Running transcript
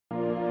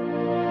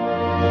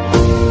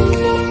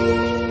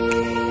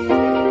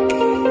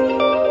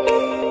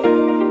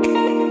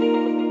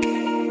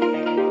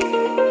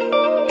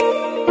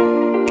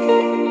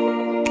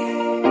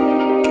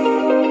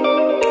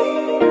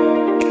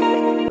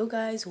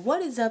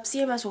what is up?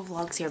 CMS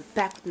Vlogs here,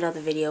 back with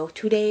another video.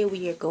 Today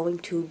we are going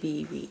to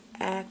be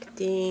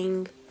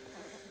reacting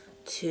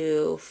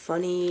to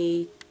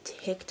funny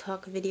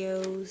TikTok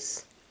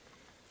videos.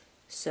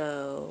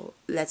 So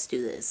let's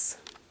do this.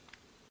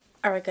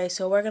 Alright guys,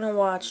 so we're gonna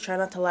watch Try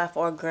Not to Laugh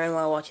or Grin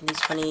while watching these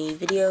funny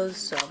videos.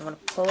 So I'm gonna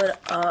pull it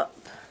up,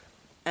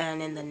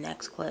 and in the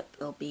next clip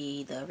it'll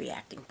be the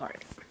reacting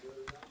part.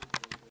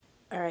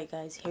 Alright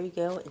guys, here we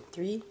go in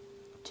 3,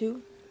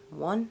 2,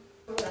 1.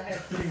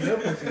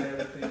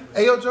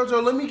 Hey yo,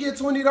 Jojo, let me get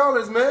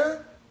 $20, man.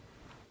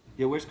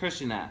 Yo, where's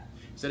Christian at?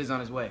 Said he's on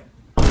his way.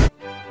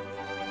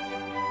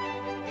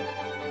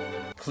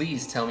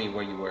 Please tell me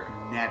where you were.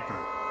 Never.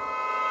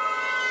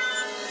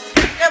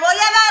 Te voy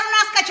a dar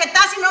unas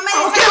cachetadas y no me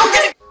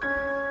dices.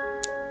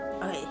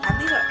 Okay, have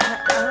these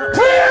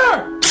Clear!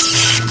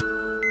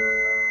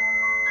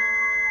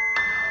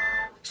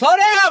 Slow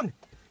down!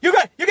 You're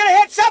gonna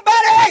hit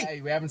somebody!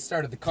 Hey, we haven't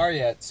started the car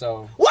yet,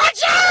 so.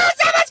 Watch out!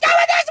 Someone's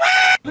coming this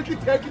way! Look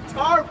at that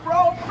guitar,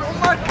 bro. Oh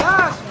my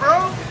gosh,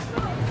 bro.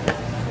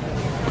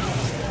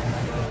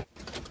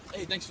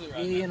 Hey, thanks for the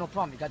ride. Yeah, no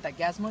problem. You got that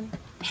gas money?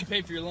 I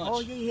paid for your lunch. Oh,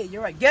 yeah,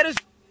 you're right. Get his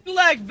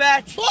leg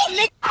back.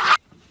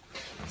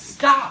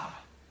 Stop!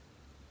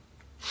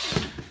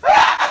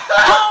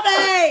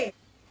 Homie!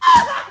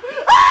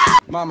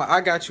 Mama,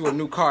 I got you a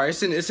new car.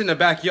 It's in the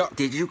backyard.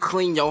 Did you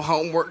clean your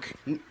homework?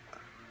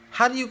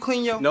 How do you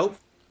clean your... Nope.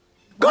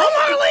 Go,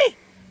 Marley!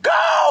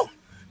 Go!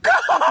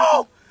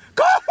 Go!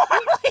 Go,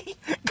 Marley!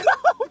 Go,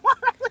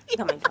 Marley!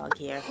 Come on, dog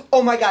here.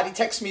 Oh my god, he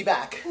texts me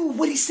back. Ooh,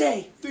 what'd he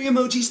say? 3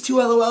 emojis, 2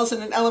 LOLs,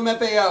 and an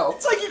LMFAO.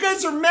 It's like you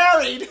guys are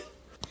married.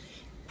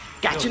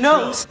 Got your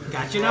nose.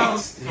 Got your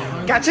nose.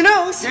 Got your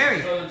nose.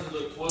 Jerry.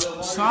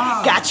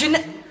 Got your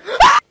nose.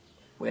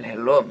 Well,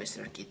 hello,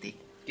 Mr. Kitty.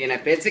 Can I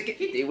pet the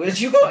Kitty? Where's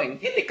you going?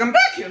 Kitty, come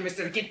back here,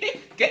 Mr. Kitty.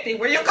 Kitty,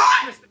 where you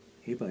going?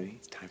 Hey, buddy,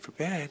 it's time for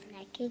bed.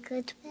 Like a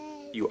good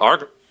bed. You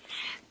are...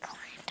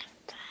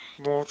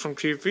 Want some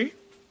TV?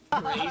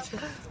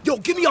 Yo,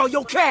 give me all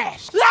your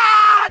cash.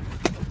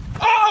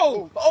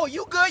 Oh! Oh,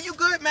 you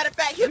good. Matter of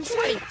fact, here's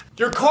 20.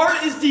 Your car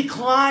is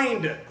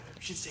declined! You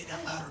should say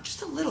that louder,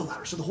 just a little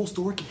louder, so the whole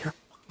store can hear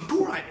how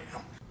poor I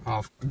am.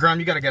 Oh, Graham,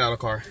 you gotta get out of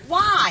the car.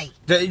 Why?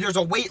 There's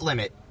a weight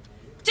limit.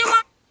 Do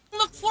I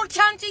look 4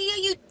 times a year,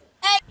 you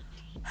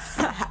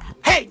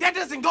Hey, that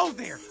doesn't go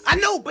there! I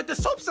know, but the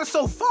soaps are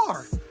so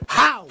far!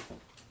 How?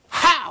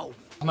 How?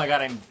 Oh my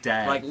god, I'm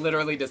dead. Like,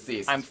 literally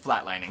deceased. I'm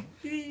flatlining.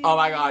 Oh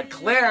my god,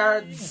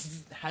 Claire!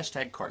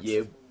 Hashtag cards.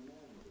 You.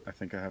 I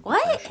think I have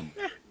What? a question.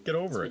 Get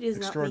over it. This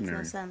does not make no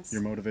Extraordinary. sense.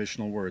 Your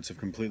motivational words have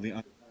completely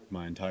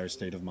my entire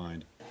state of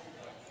mind.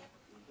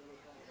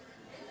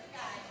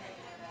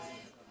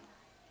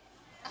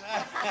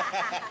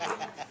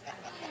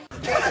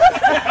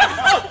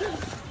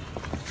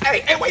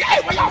 Hey, wait,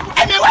 hey,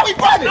 man, where we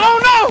running?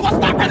 No! What's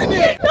not running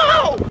in?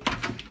 No!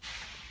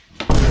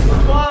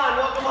 Come on,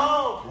 welcome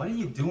home. What are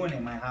you doing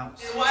in my house?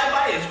 The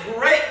Wi-Fi is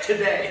great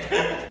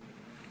today.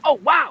 Oh,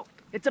 wow.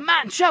 It's a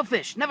mountain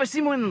shellfish. Never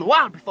seen one in the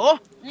wild before.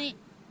 Hey,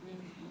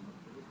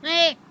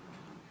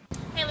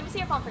 let me see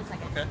your phone for a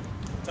second. Okay.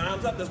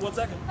 Time's up. That's 1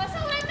 second. That's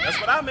not what I meant. That's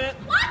what I meant.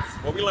 What?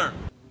 What we learned.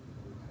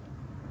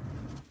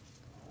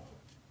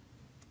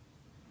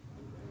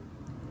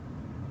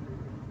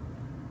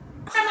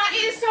 Grandma,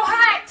 it is so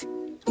hot.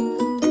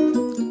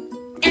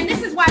 And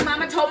this is why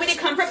Mama told me to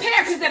come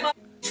prepared, because if I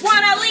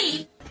wanna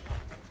leave.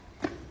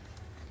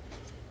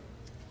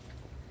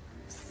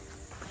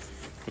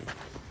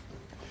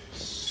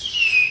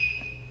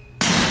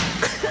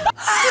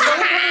 There's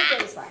only a couple of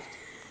days left,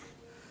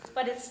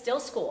 but it's still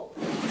school.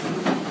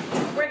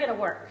 We're gonna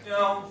work.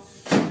 No.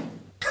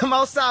 I'm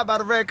outside by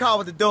the red car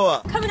with the door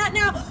up. Coming out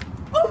now.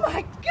 Oh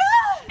my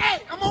God!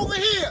 Hey, I'm over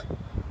here.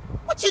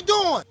 What you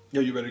doing? Yo,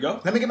 you ready to go?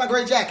 Let me get my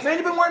gray jacket. Man,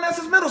 you've been wearing that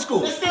since middle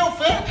school. It still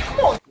fit. Come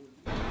on.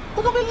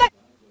 We're gonna be late.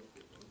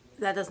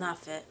 That does not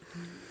fit.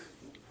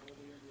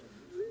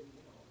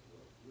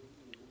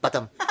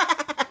 Bottom.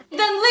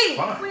 Then leave.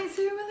 Fine. Wait,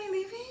 so you're really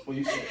leaving? What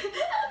you say?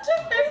 I'll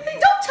jump everything.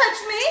 Don't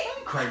touch me.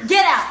 Crazy.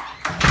 Get out.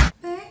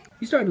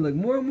 You starting to look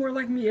more and more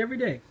like me every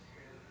day.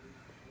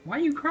 Why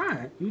you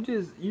crying? You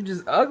just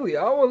ugly.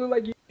 I don't want to look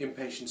like you.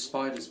 Impatient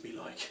spiders be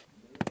like.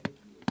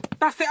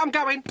 That's it. I'm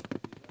going.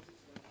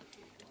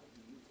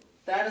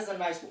 That is a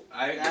nice one.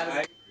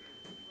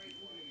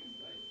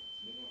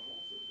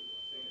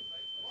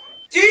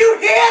 Do you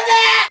hear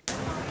that?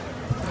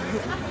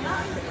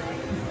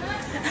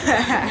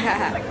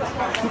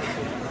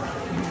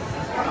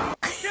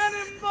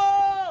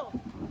 Cannonball!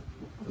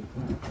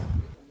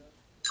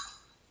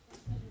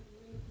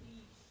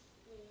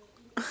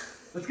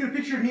 Let's get a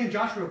picture of me and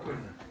Josh real quick.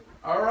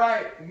 All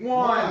right,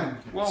 1,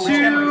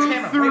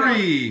 2,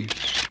 3. This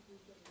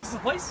is the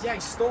place? Yeah, he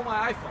stole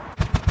my iPhone.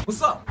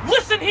 What's up?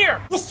 Listen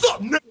here! What's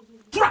up, man?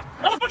 Crap!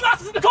 I left my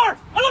glasses in the car!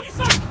 I love you,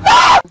 son!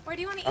 Where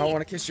do you want to eat? I want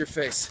to kiss your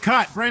face.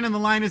 Cut. Brandon, the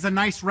line is a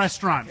nice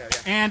restaurant.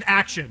 And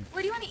action.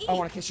 Where do you want to eat? I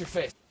want to kiss your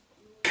face.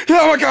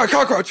 Oh my god,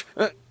 cockroach!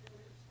 Wait.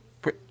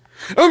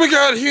 Oh my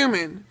god,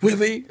 human!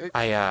 Really? You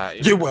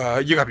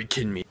gotta be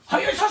kidding me. Are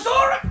you so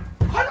sorry?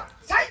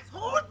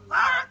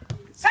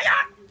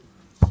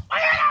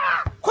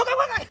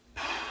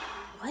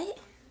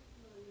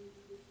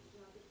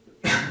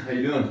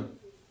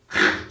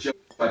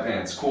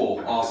 fans.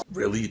 Cool. Awesome.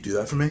 Really? You do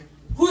that for me?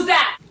 Who's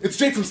that? It's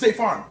Jake from State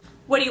Farm.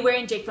 What are you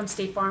wearing, Jake from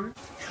State Farm?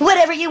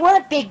 Whatever you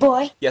want, big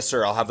boy. Yes,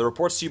 sir. I'll have the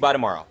reports to you by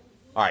tomorrow.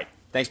 All right.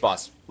 Thanks,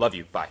 boss. Love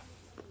you. Bye.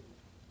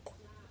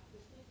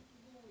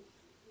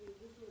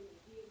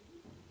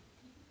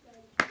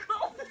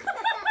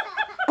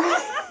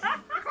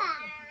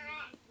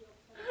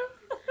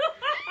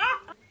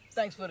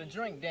 Thanks for the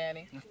drink,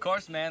 Danny. Of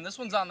course, man. This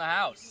one's on the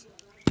house.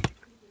 Are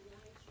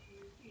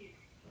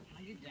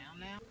you down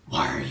now?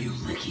 Why are you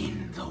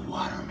licking the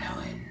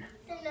watermelon?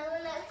 So no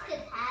one else could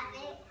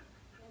have it.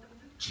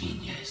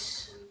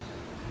 Genius.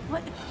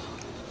 What?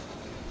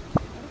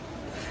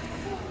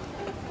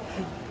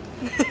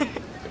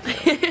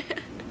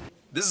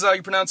 This is how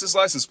you pronounce this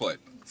license plate.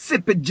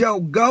 Sip it, Joe,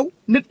 go.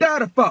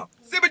 Nadarafo.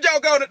 Sip it, Joe,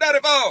 go.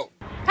 Nadarafo.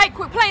 Hey,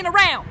 quit playing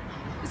around.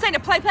 This ain't a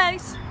play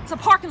place. It's a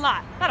parking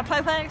lot, not a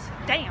play place.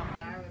 Damn.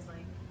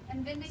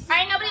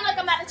 Alright, nobody look,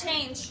 I'm about to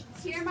change.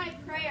 Hear my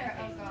prayer,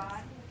 oh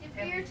God. Give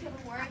ear to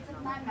the words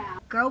of my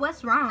mouth. Girl,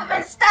 what's wrong? I've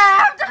been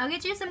stabbed! I'll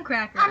get you some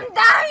crackers. I'm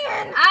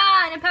dying!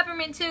 Ah, and a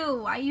peppermint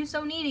too. Why are you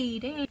so needy?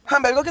 Dang. Huh,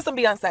 baby, go get some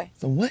Beyonce.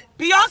 Some what?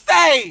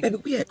 Beyonce! Baby,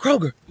 we at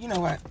Kroger. You know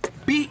what?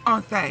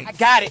 Beyonce. I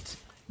got it.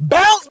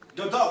 Bounce!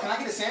 Yo, dog, can I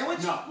get a sandwich?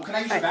 No. Well, can I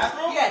use the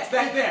bathroom? Yeah, it's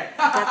back there.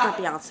 That's not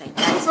Beyonce.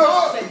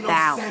 That's No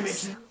Bounce.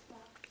 sandwich.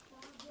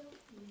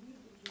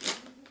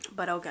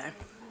 But okay.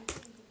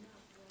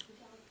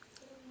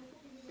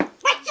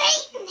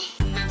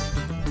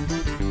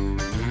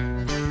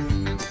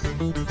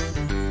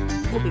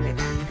 We'll be right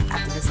back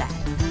after this ad.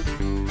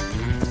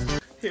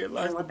 Here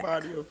lies the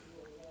body of...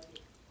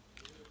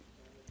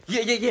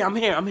 Yeah, I'm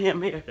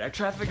here. That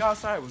traffic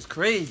outside was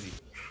crazy.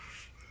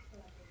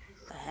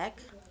 The heck?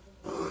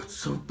 Oh, it's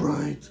so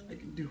bright. I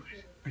can do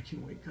it. I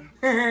can wake up.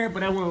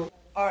 But I won't.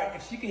 Alright,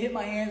 if she can hit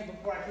my hands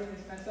before I clean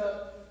this mess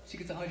up, she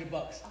gets $100.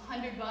 $100?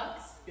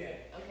 Yeah.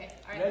 Okay,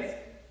 alright. Ready?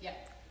 Yeah.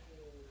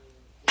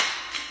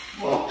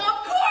 Whoa. Of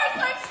course,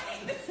 I've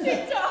seen this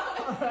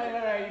TikTok!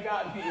 Alright, you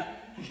got me.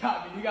 You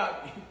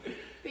got me.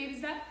 Babe,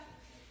 is that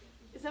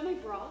my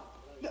bra?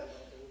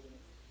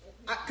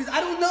 Cause I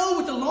don't know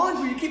with the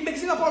laundry. You keep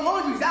mixing up our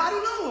laundries. I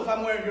don't know if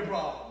I'm wearing your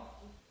bra.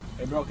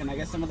 Hey, bro, can I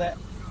get some of that?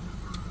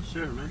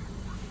 Sure, man.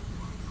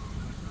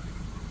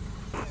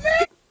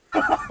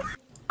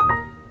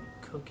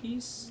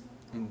 Cookies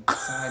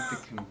inside the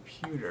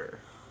computer.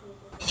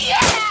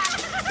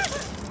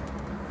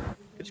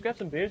 Could you grab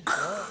some beers? No.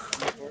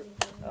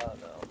 Oh,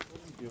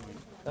 no.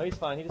 No, he's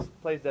fine. He just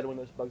plays dead when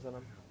there's bugs on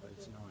him.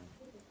 It's annoying.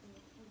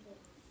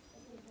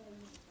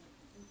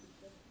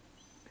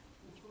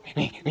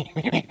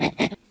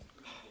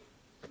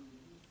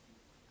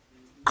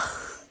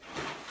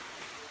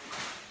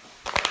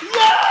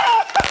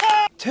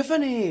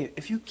 Tiffany,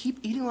 if you keep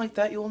eating like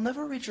that, you will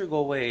never reach your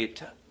goal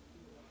weight.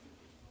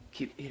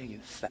 Keep eating, you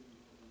fat.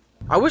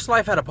 I wish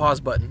life had a pause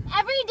button.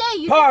 Every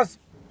day you Pause.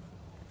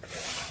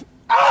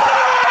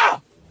 Ah!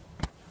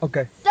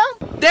 Okay.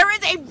 don't. There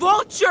is a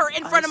vulture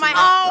in front of my house.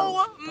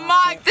 Oh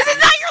my! This is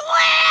not your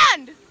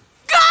land!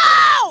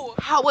 Go!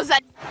 How was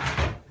that?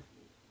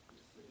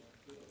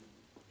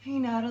 Hey,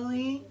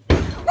 Natalie.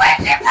 Where'd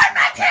you put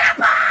my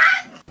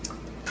tampon?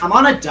 I'm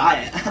on a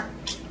diet.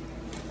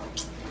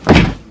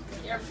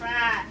 You're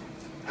fat.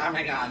 Oh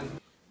my god.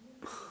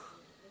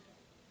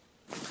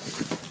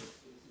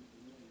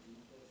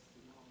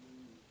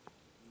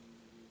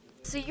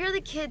 So you're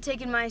the kid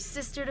taking my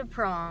sister to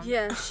prom.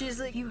 Yeah, she's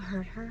like... If you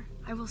hurt her,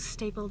 I will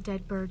staple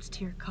dead birds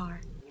to your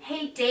car.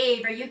 Hey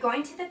Dave, are you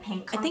going to the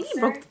pink concert? I think he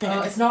broke the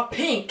fence. It's not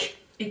pink.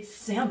 It's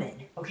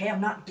salmon. Okay,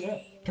 I'm not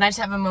gay. Can I just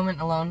have a moment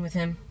alone with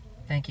him?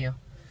 Thank you.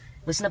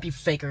 Listen up, you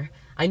faker.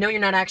 I know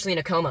you're not actually in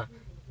a coma.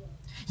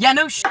 Yeah,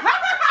 no sh-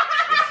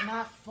 It's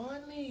not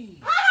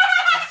funny.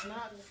 It's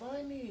not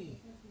funny.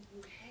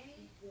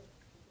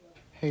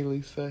 Hey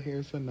Lisa,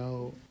 here's a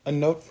note. A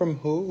note from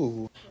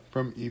who?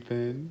 From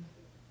Ethan.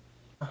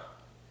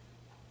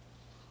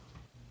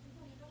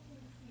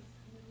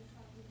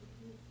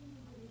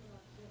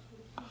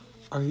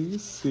 Are you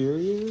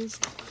serious?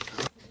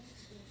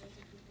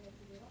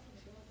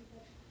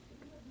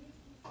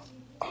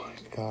 Oh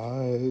my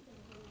god.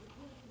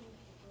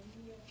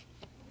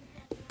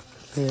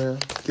 Here,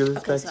 give this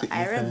Okay, back so to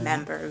I Ethan.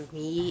 remember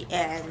me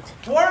and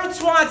Warren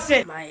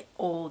Swanson! my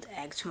old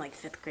ex from like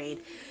 5th grade.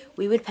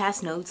 We would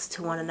pass notes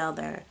to one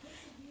another,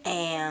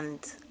 and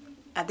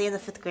at the end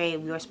of 5th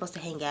grade, we were supposed to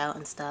hang out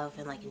and stuff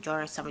and like enjoy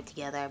our summer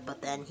together.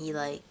 But then he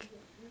like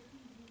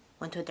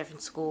went to a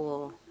different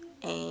school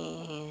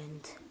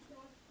and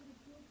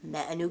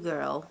met a new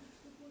girl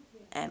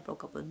and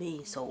broke up with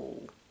me.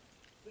 So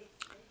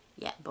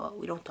yeah, but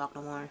we don't talk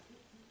no more.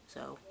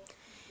 So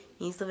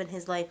he's living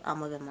his life,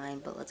 I'm living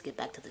mine. But let's get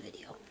back to the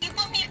video. You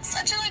put me in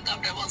such an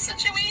uncomfortable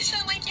situation.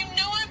 Like, you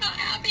know I'm not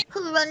happy.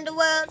 Who run the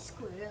world?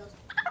 Squirrels.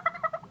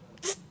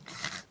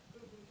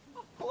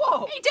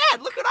 Whoa! Hey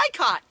Dad, look what I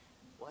caught.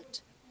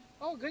 What?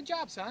 Oh, good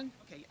job, son.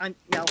 Okay, I'm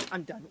done.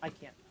 I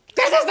can't.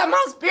 This is the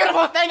most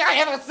beautiful thing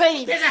I ever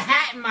seen! There's a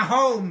hat in my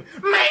home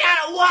made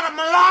out of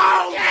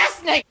watermelon!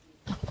 Yes, Nick!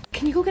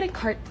 Can you go get a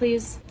cart,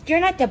 please? You're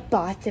not the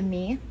boss of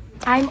me.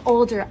 I'm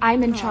older.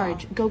 I'm in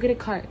charge. Go get a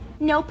cart.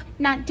 Nope,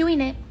 not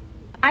doing it.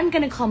 I'm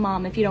gonna call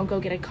Mom if you don't go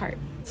get a cart.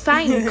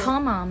 Fine, call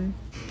Mom.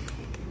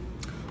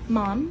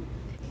 Mom?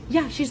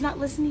 Yeah, she's not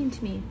listening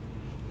to me.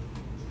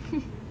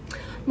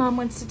 Mom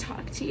wants to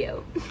talk to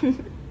you.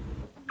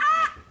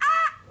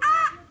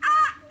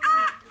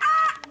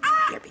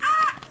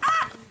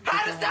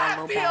 How does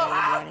that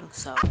feel?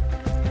 So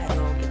I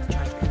don't get the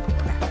charger and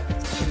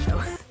go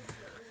back.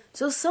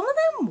 So some of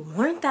them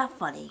weren't that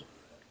funny.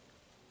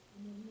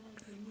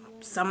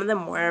 Some of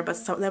them were, but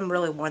some of them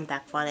really weren't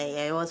that funny.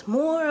 It was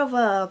more of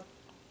a,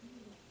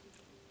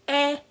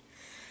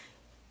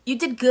 you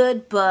did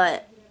good,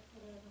 but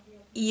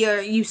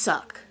you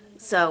suck.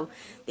 So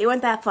they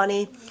weren't that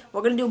funny.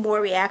 We're gonna do more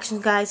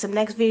reactions, guys. Some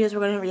next videos we're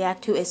gonna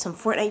react to is some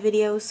Fortnite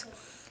videos.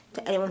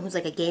 To anyone who's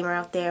like a gamer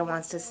out there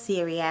wants to see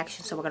a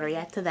reaction, so we're gonna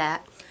react to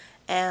that.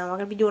 And we're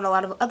gonna be doing a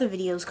lot of other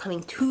videos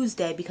coming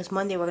Tuesday because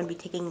Monday we're gonna be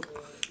taking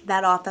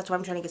that off. That's why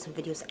I'm trying to get some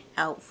videos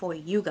out for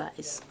you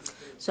guys.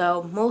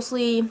 So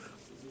mostly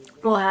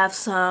we'll have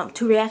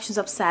 2 reactions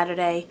up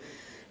Saturday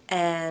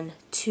and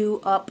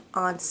 2 up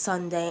on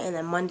Sunday, and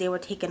then Monday we're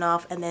taking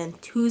off, and then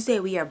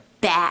Tuesday we are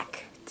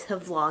back to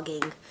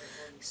vlogging.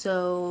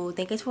 So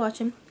thank you guys for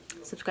watching.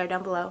 Subscribe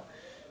down below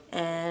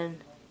and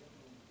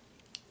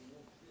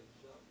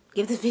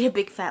give this video a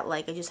big fat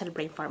like. I just had a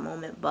brain fart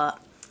moment, but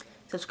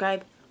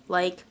subscribe,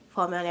 like,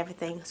 follow me on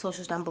everything,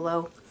 socials down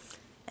below,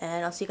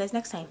 and I'll see you guys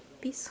next time.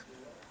 Peace.